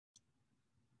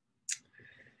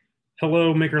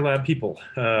Hello, Maker Lab people.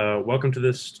 Welcome to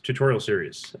this tutorial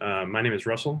series. My name is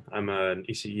Russell. I'm an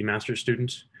ECE master's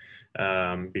student,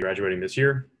 be graduating this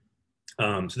year.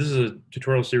 So this is a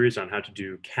tutorial series on how to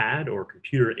do CAD or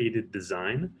computer-aided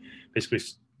design, basically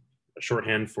a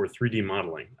shorthand for 3D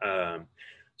modeling.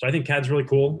 So I think CAD's really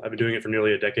cool. I've been doing it for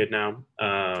nearly a decade now.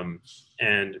 And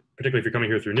particularly if you're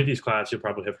coming here through Nitty's class, you'll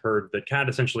probably have heard that CAD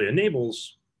essentially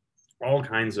enables all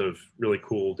kinds of really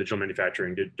cool digital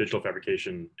manufacturing, digital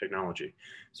fabrication technology.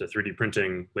 So 3D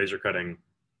printing, laser cutting,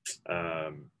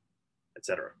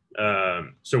 etc.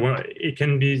 So it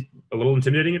can be a little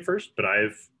intimidating at first, but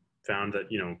I've found that,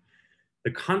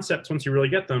 the concepts, once you really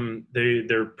get them,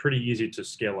 they're pretty easy to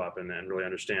scale up and really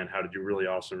understand how to do really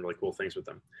awesome, really cool things with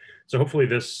them. So hopefully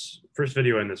this first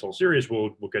video in this whole series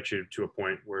will get you to a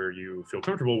point where you feel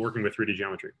comfortable working with 3D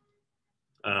geometry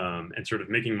and sort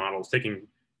of making models, taking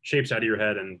shapes out of your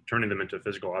head and turning them into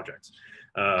physical objects.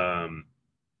 I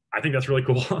think that's really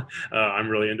cool. I'm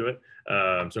really into it.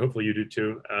 So hopefully you do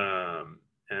too.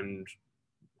 And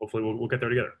hopefully we'll get there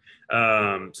together.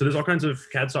 So there's all kinds of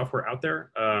CAD software out there.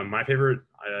 My favorite,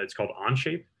 it's called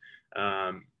onshape.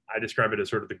 I describe it as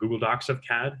sort of the Google Docs of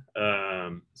CAD.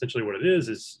 Essentially what it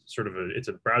is sort of it's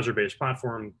a browser-based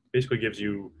platform, basically gives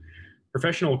you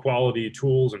professional quality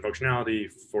tools and functionality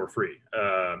for free.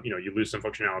 You lose some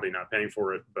functionality not paying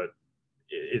for it, but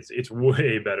it's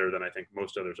way better than I think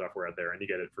most other software out there, and you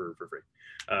get it for free.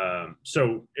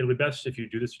 So it'll be best if you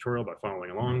do this tutorial by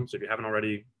following along. So if you haven't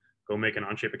already, go make an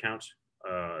onshape account,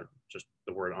 just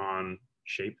the word on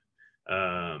shape.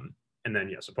 And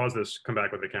then, so pause this, come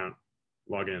back with the account,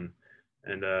 log in.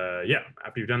 And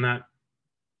after you've done that,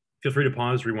 feel free to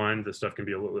pause, rewind. This stuff can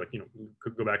be a little like,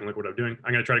 could go back and look what I'm doing.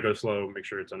 I'm going to try to go slow, make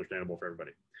sure it's understandable for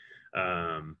everybody.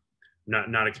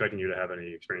 Not expecting you to have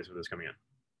any experience with this coming in.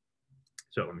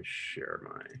 So let me share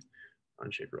my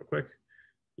Onshape real quick.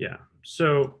 Yeah,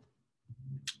 so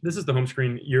this is the home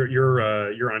screen. Your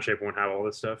Onshape won't have all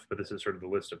this stuff, but this is sort of the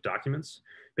list of documents.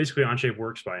 Basically, Onshape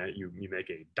works by you make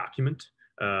a document.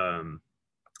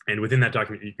 And within that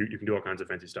document, you can do all kinds of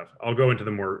fancy stuff. I'll go into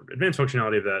the more advanced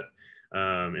functionality of that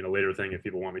in a later thing if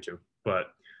people want me to.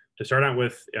 But to start out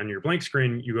with, on your blank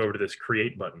screen, you go over to this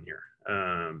create button here.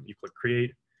 You click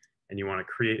create, and you want to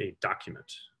create a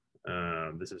document.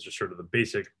 This is just sort of the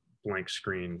basic blank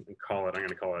screen, and I'm going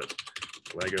to call it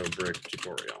Lego brick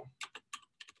tutorial.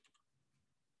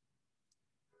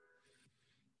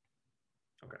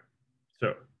 Okay,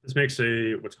 so this makes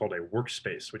what's called a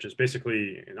workspace, which is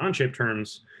basically, in Onshape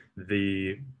terms,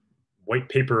 the white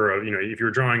paper of, if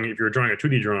you're drawing a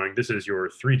 2D drawing, this is your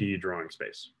 3D drawing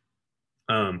space.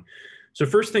 So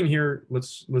first thing here,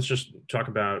 let's just talk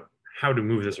about how to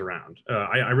move this around.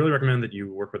 I really recommend that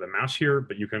you work with a mouse here,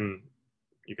 but you can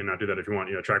not do that if you want.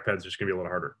 Trackpad's just gonna be a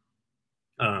little harder.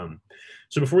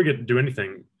 So before we get to do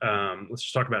anything, let's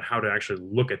just talk about how to actually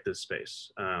look at this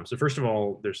space. So first of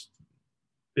all, there's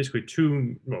basically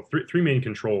three main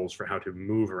controls for how to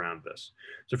move around this.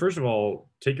 So first of all,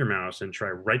 take your mouse and try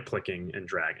right-clicking and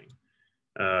dragging.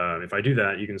 If I do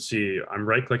that, you can see I'm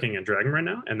right-clicking and dragging right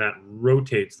now, and that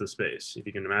rotates the space. If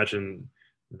you can imagine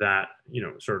that,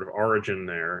 sort of origin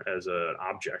there as an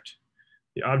object,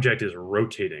 the object is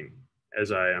rotating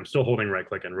as I'm still holding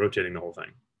right-click and rotating the whole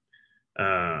thing.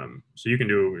 So you can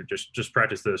do, just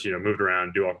practice this, move it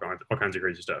around, do all kinds of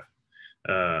crazy stuff.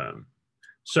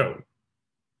 So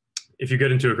if you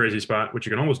get into a crazy spot, which you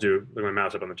can always do, look at my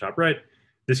mouse up on the top right,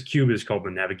 this cube is called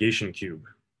the navigation cube.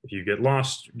 If you get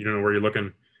lost, you don't know where you're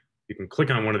looking, you can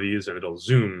click on one of these and it'll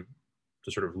zoom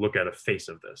to sort of look at a face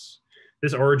of this.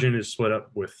 This origin is split up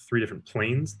with 3 different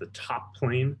planes: the top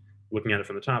plane, looking at it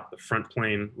from the top; the front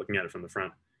plane, looking at it from the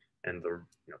front; and the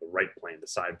right plane, the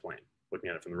side plane, looking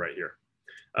at it from the right here.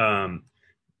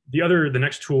 The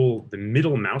next tool, the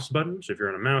middle mouse button. So if you're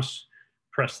on a mouse,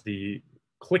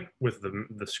 click with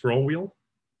the scroll wheel,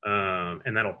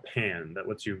 and that'll pan. That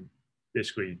lets you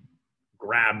basically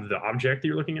grab the object that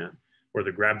you're looking at, or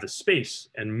grab the space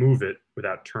and move it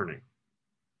without turning.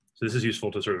 So this is useful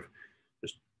to sort of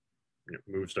just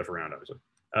move stuff around, obviously.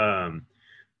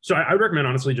 So I would recommend,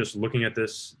 honestly, just looking at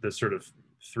this sort of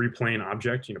 3-plane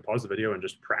object. Pause the video and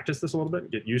just practice this a little bit.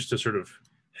 Get used to sort of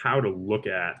how to look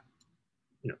at,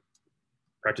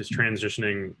 practice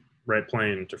transitioning right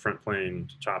plane to front plane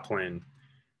to top plane.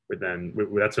 But then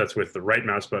that's with the right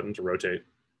mouse button to rotate,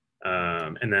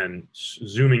 and then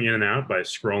zooming in and out by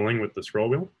scrolling with the scroll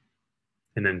wheel,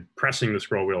 and then pressing the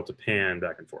scroll wheel to pan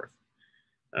back and forth,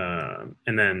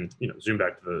 and then zoom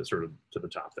back to the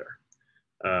top there.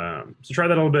 So try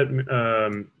that a little bit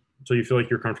until you feel like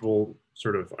you're comfortable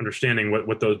sort of understanding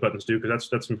what those buttons do, because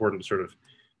that's important to sort of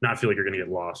not feel like you're going to get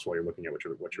lost while you're looking at what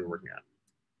you're working at.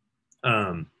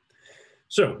 Um,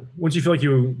 so once you feel like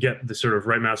you get the sort of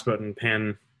right mouse button,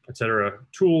 pan, etc.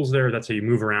 tools there, that's how you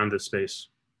move around this space.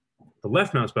 The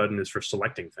left mouse button is for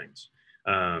selecting things.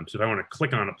 So if I want to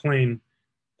click on a plane,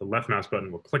 the left mouse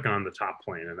button will click on the top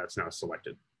plane, and that's now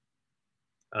selected.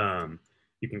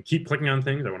 You can keep clicking on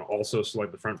things. I want to also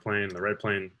select the front plane, the right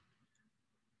plane.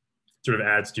 Sort of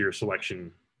adds to your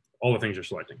selection, all the things you're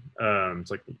selecting.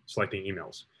 It's like selecting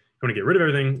emails. If you want to get rid of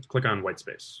everything, click on white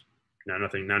space. Now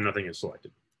nothing is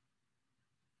selected.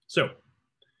 So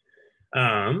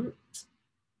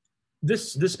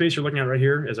this space you're looking at right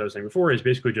here, as I was saying before, is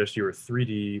basically just your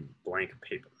 3D blank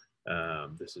paper.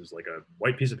 This is like a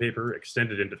white piece of paper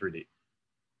extended into 3D.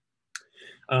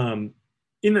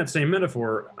 In that same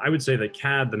metaphor, I would say that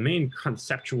CAD, the main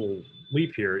conceptual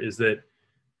leap here is that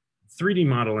 3D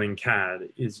modeling CAD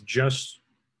is just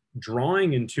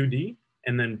drawing in 2D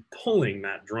and then pulling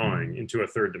that drawing into a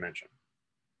third dimension.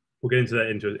 We'll get into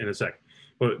that in a sec.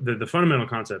 But the fundamental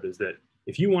concept is that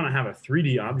if you want to have a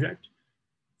 3D object,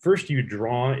 first you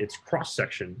draw its cross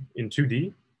section in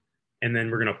 2D, and then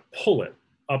we're going to pull it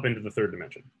up into the third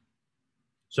dimension.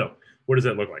 So what does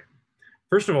that look like?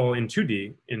 First of all, in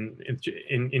 2D,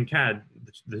 in CAD,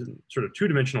 the sort of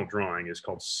two-dimensional drawing is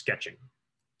called sketching.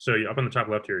 So up on the top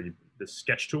left here, the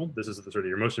sketch tool, this is the sort of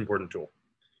your most important tool.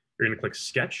 You're going to click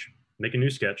sketch, make a new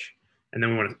sketch, and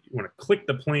then we want to click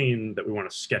the plane that we want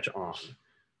to sketch on.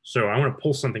 So I want to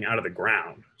pull something out of the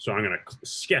ground. So I'm going to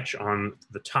sketch on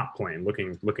the top plane,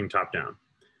 looking top down.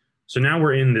 So now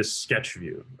we're in this sketch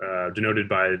view, denoted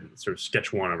by sort of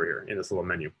sketch 1 over here in this little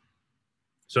menu.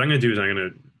 So what I'm going to do is I'm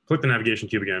going to click the navigation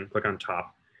cube again, click on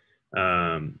top,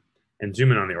 and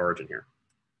zoom in on the origin here.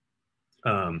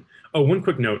 Oh, one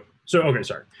quick note. So, okay,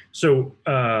 sorry. So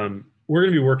we're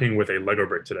going to be working with a Lego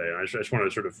brick today. And I just want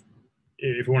to sort of,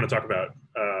 if we want to talk about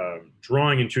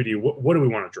drawing in 2D, what do we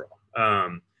want to draw?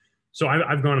 So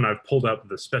I've gone and I've pulled up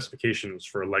the specifications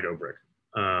for a Lego brick.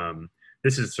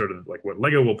 This is sort of like what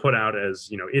Lego will put out as,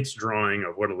 you know, its drawing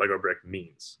of what a Lego brick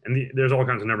means. And there's all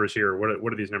kinds of numbers here. What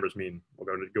do these numbers mean? We'll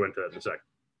go into that in a sec.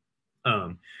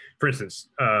 For instance,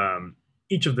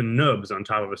 each of the nubs on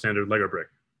top of a standard Lego brick,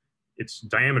 its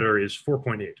diameter is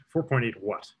 4.8. 4.8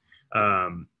 what?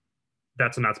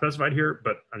 That's not specified here,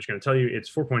 but I'm just going to tell you it's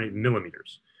 4.8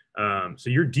 millimeters. So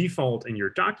your default in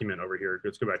your document over here,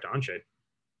 let's go back to onshape,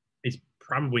 is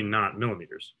probably not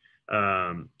millimeters.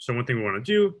 So one thing we want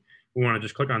to do, we want to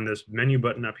just click on this menu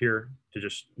button up here to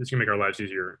this can make our lives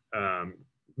easier.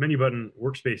 Menu button,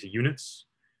 workspace units,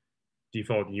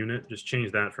 default unit, just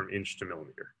change that from inch to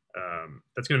millimeter.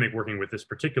 That's going to make working with this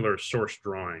particular source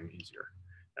drawing easier.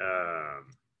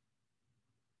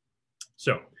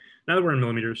 So now that we're in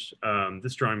millimeters,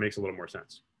 this drawing makes a little more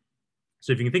sense.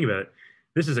 So if you can think about it,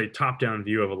 this is a top-down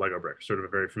view of a Lego brick, sort of a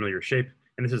very familiar shape,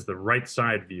 and this is the right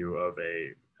side view of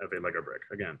a Lego brick.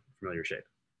 Again, familiar shape.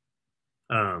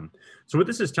 So what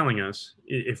this is telling us,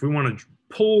 if we want to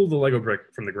pull the Lego brick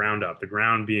from the ground up, the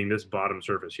ground being this bottom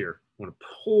surface here, we want to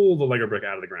pull the Lego brick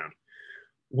out of the ground.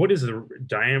 What is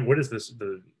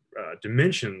the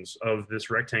dimensions of this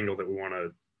rectangle that we want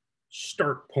to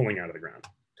start pulling out of the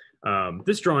ground?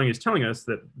 This drawing is telling us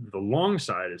that the long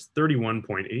side is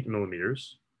 31.8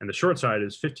 millimeters and the short side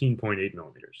is 15.8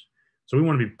 millimeters. So we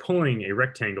want to be pulling a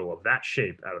rectangle of that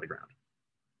shape out of the ground.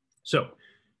 So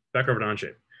back over to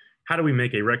onshape. How do we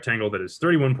make a rectangle that is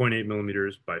 31.8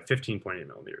 millimeters by 15.8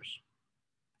 millimeters?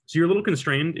 So you're a little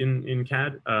constrained in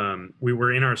CAD.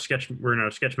 We're in our sketch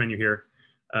menu here.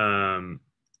 Sorry,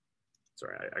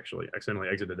 I actually accidentally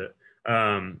exited it.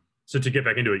 So to get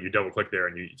back into it, you double click there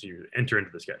and you enter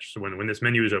into the sketch. So when this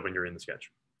menu is open, you're in the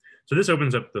sketch. So this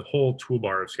opens up the whole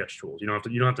toolbar of sketch tools. You don't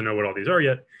have to know what all these are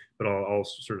yet, but I'll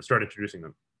sort of start introducing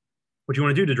them. What you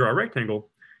want to do to draw a rectangle,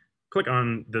 click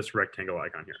on this rectangle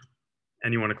icon here.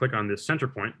 And you want to click on this center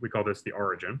point. We call this the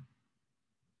origin.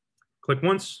 Click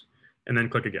once, and then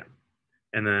click again.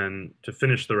 And then to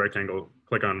finish the rectangle,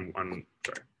 click on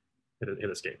sorry, hit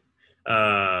escape.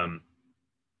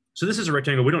 So this is a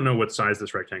rectangle. We don't know what size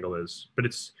this rectangle is, but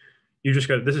this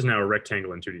is now a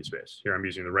rectangle in 2D space. Here I'm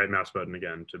using the right mouse button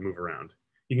again to move around.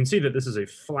 You can see that this is a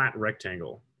flat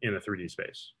rectangle in a 3D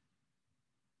space.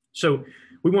 So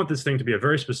we want this thing to be a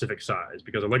very specific size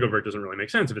because a Lego brick doesn't really make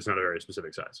sense if it's not a very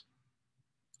specific size.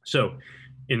 So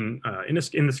in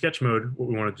the sketch mode, what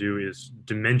we want to do is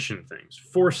dimension things,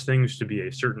 force things to be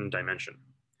a certain dimension.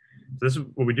 So this is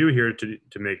what we do here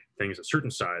to make things a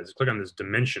certain size. Click on this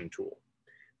dimension tool.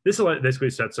 This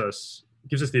basically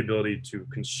gives us the ability to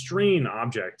constrain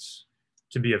objects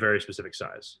to be a very specific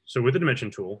size. So with the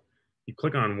dimension tool, you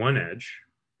click on one edge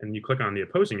and you click on the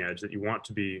opposing edge that you want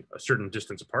to be a certain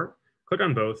distance apart, click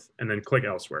on both and then click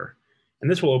elsewhere. And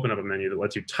this will open up a menu that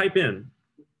lets you type in,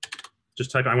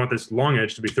 just type, I want this long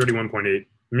edge to be 31.8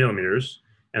 millimeters,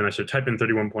 and I should type in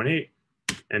 31.8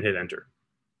 and hit enter.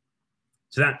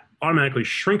 So that automatically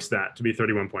shrinks that to be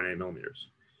 31.8 millimeters.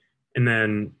 And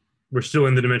then we're still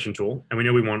in the dimension tool, and we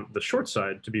know we want the short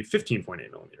side to be 15.8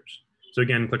 millimeters. So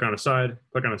again, click on a side,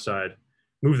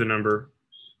 move the number,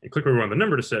 and click where we want the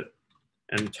number to sit,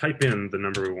 and type in the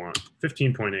number we want,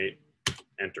 15.8,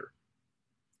 enter.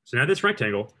 So now this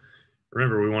rectangle,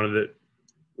 remember we wanted it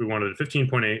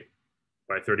 15.8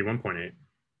 by 31.8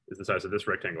 is the size of this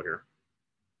rectangle here.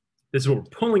 This is what we're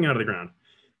pulling out of the ground.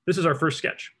 This is our first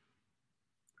sketch.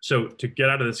 So to get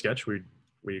out of the sketch, we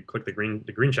click the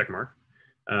green check mark.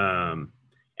 And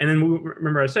then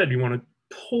remember I said you want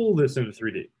to pull this into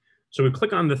 3D. So we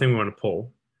click on the thing we want to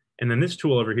pull. And then this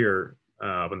tool over here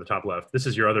up on the top left, this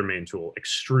is your other main tool,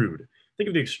 extrude. Think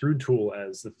of the extrude tool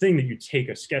as the thing that you take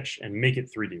a sketch and make it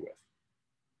 3D with.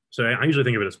 So I usually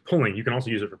think of it as pulling. You can also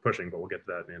use it for pushing, but we'll get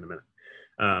to that in a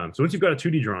minute. So once you've got a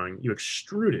 2D drawing, you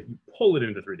extrude it, you pull it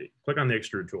into 3D. Click on the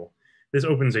extrude tool. This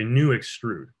opens a new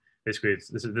extrude. Basically,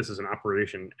 this is an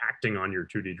operation acting on your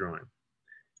 2D drawing.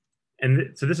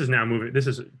 And so this is now moving, this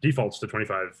is defaults to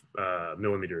 25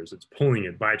 millimeters. It's pulling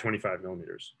it by 25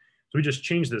 millimeters. So we just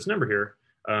changed this number here.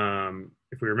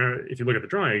 If you look at the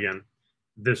drawing again,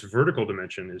 this vertical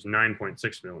dimension is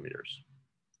 9.6 millimeters.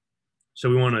 So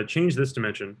we want to change this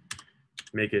dimension,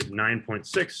 make it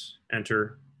 9.6,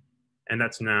 enter, and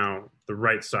that's now the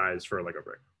right size for a Lego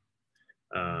brick.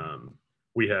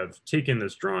 We have taken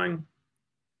this drawing,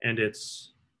 and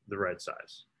it's the right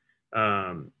size.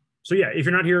 So yeah, if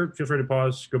you're not here, feel free to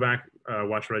pause, go back,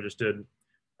 watch what I just did.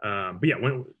 But yeah,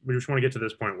 we just want to get to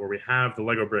this point where we have the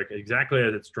Lego brick exactly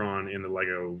as it's drawn in the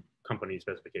Lego company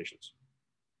specifications.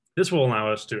 This will allow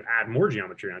us to add more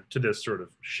geometry to this sort of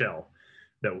shell.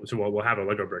 So we'll have a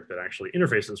Lego brick that actually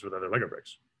interfaces with other Lego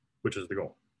bricks, which is the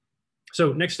goal.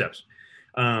 So next steps.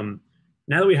 Now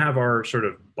that we have our sort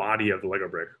of body of the Lego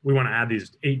brick, we want to add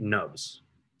these 8 nubs.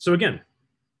 So again,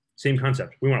 same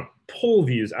concept. We want to pull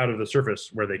these out of the surface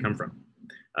where they come from.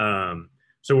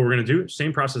 So what we're going to do,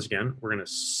 same process again. We're going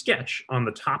to sketch on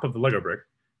the top of the Lego brick.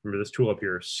 Remember this tool up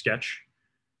here, sketch.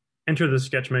 Enter the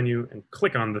sketch menu and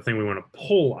click on the thing we want to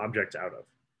pull objects out of.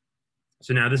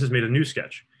 So now this has made a new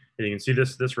sketch. And you can see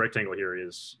this rectangle here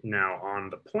is now on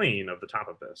the plane of the top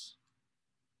of this.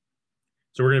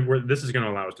 So this is going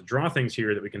to allow us to draw things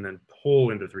here that we can then pull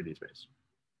into 3D space.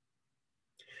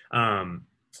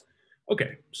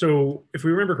 Okay, so if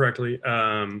we remember correctly,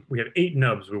 we have 8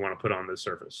 nubs we want to put on this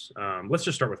surface. Let's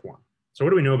just start with 1. So what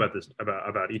do we know about this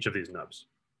about each of these nubs?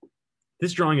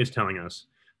 This drawing is telling us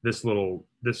this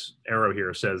arrow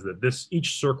here says that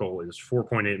each circle is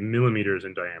 4.8 millimeters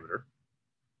in diameter.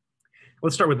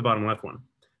 Let's start with the bottom left one.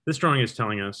 This drawing is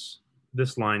telling us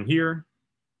this line here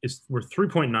we're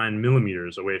 3.9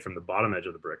 millimeters away from the bottom edge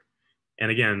of the brick. And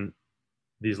again,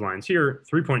 these lines here,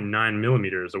 3.9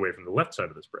 millimeters away from the left side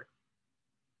of this brick.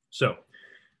 So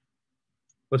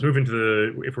let's move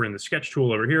into if we're in the sketch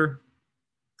tool over here,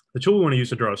 the tool we want to use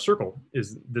to draw a circle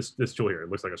is this tool here.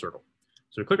 It looks like a circle.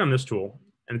 So we click on this tool,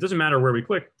 and it doesn't matter where we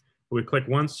click, but we click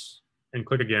once and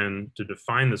click again to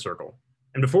define the circle.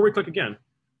 And before we click again,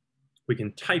 we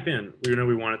can type in, we know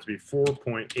we want it to be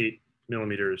 4.8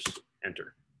 millimeters,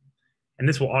 enter. And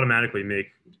this will automatically make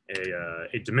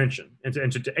a dimension. And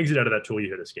to exit out of that tool, you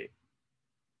hit escape.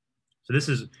 So this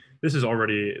is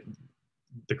already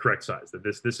the correct size, that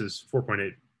this is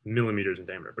 4.8 millimeters in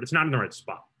diameter, but it's not in the right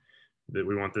spot. That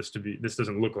we want this to be, this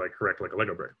doesn't look correct like a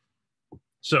Lego brick.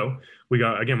 So we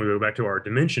go back to our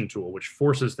dimension tool, which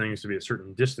forces things to be a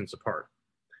certain distance apart.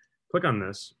 Click on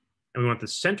this, and we want the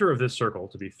center of this circle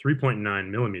to be 3.9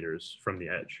 millimeters from the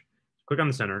edge. Click on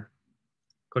the center,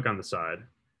 click on the side,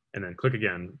 and then click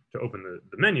again to open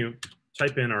the menu,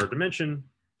 type in our dimension,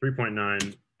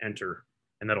 3.9, enter,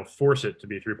 and that'll force it to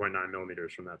be 3.9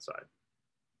 millimeters from that side.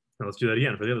 Now let's do that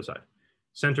again for the other side.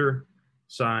 Center,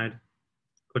 side,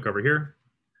 click over here,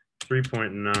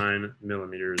 3.9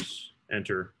 millimeters,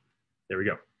 enter. There we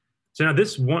go. So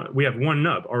now we have 1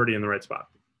 nub already in the right spot.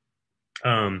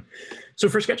 So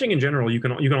for sketching in general, you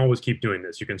can always keep doing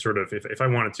this. You can sort of, if I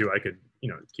wanted to, I could,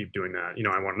 keep doing that.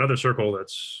 I want another circle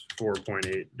that's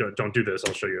 4.8. Don't do this.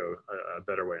 I'll show you a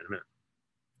better way in a minute.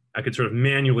 I could sort of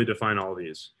manually define all of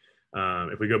these.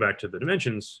 If we go back to the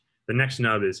dimensions, the next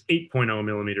nub is 8.0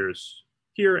 millimeters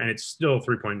here, and it's still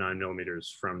 3.9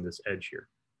 millimeters from this edge here.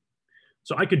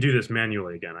 So I could do this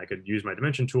manually again. I could use my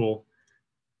dimension tool.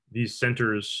 These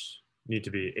centers need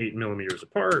to be 8 millimeters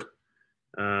apart.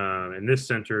 And this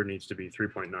center needs to be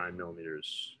 3.9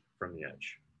 millimeters from the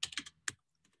edge.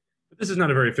 But This is not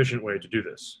a very efficient way to do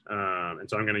this. And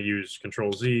so I'm going to use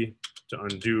Control Z to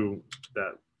undo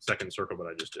that second circle that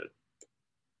I just did.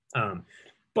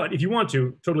 But if you want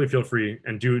to, totally feel free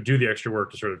and do the extra work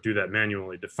to sort of do that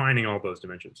manually, defining all those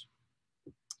dimensions.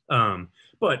 Onshape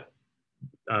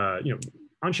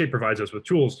provides us with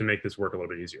tools to make this work a little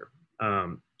bit easier.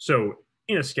 So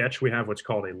in a sketch, we have what's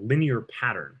called a linear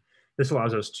pattern. This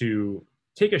allows us to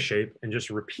take a shape and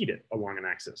just repeat it along an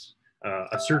axis,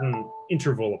 a certain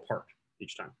interval apart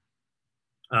each time.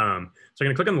 So I'm going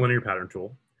to click on the linear pattern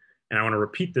tool, and I want to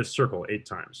repeat this circle 8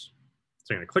 times.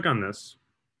 So I'm going to click on this,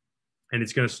 and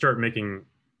it's going to start making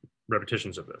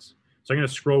repetitions of this. So I'm going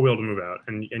to scroll wheel to move out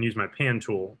and use my pan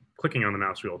tool, clicking on the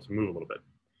mouse wheel to move a little bit.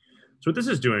 So what this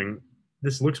is doing,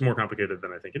 this looks more complicated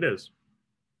than I think it is.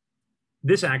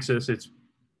 This axis, it's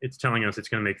telling us it's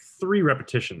going to make 3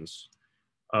 repetitions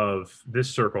of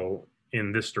this circle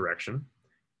in this direction.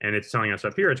 And it's telling us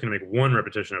up here, it's going to make 1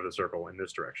 repetition of the circle in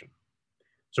this direction.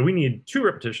 So we need 2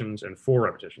 repetitions and 4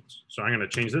 repetitions. So I'm going to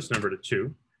change this number to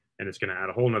 2, and it's going to add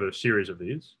a whole nother series of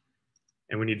these.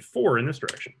 And we need 4 in this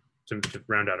direction to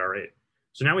round out our 8.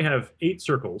 So now we have 8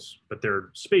 circles, but they're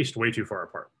spaced way too far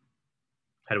apart.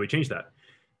 How do we change that?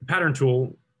 The pattern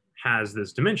tool has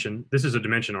this dimension. This is a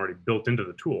dimension already built into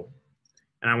the tool.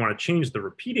 And I want to change the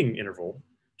repeating interval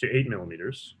to 8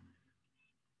 millimeters.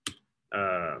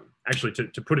 Actually,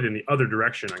 to put it in the other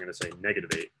direction, I'm going to say -8.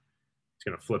 It's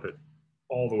going to flip it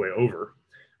all the way over.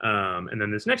 And then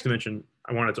this next dimension,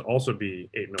 I want it to also be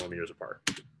 8 millimeters apart.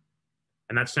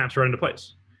 And that snaps right into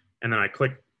place. And then I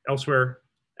click elsewhere,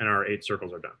 and our 8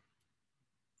 circles are done.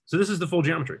 So this is the full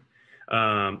geometry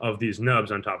of these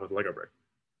nubs on top of the Lego brick.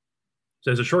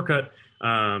 So as a shortcut,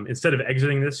 instead of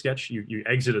exiting this sketch, you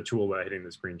exit a tool by hitting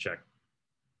this green check.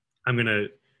 I'm going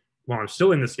to, while I'm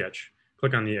still in the sketch,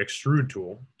 click on the extrude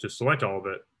tool to select all of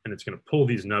it, and it's going to pull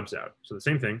these nubs out. So the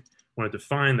same thing, I want to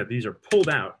define that these are pulled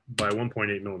out by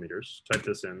 1.8 millimeters. Type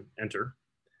this in, enter,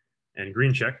 and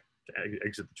green check to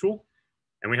exit the tool,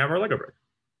 and we have our Lego brick.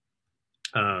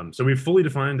 So we've fully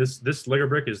defined this Lego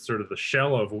brick is sort of the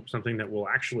shell of something that will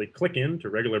actually click into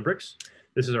regular bricks.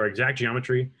 This is our exact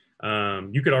geometry.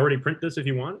 You could already print this if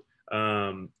you want,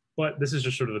 but this is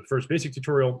just sort of the first basic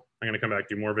tutorial. I'm going to come back,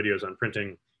 do more videos on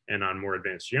printing and on more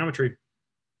advanced geometry.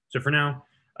 So for now,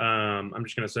 I'm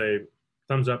just going to say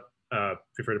thumbs up,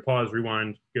 feel free to pause,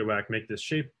 rewind, go back, make this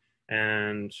shape,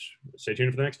 and stay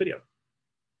tuned for the next video.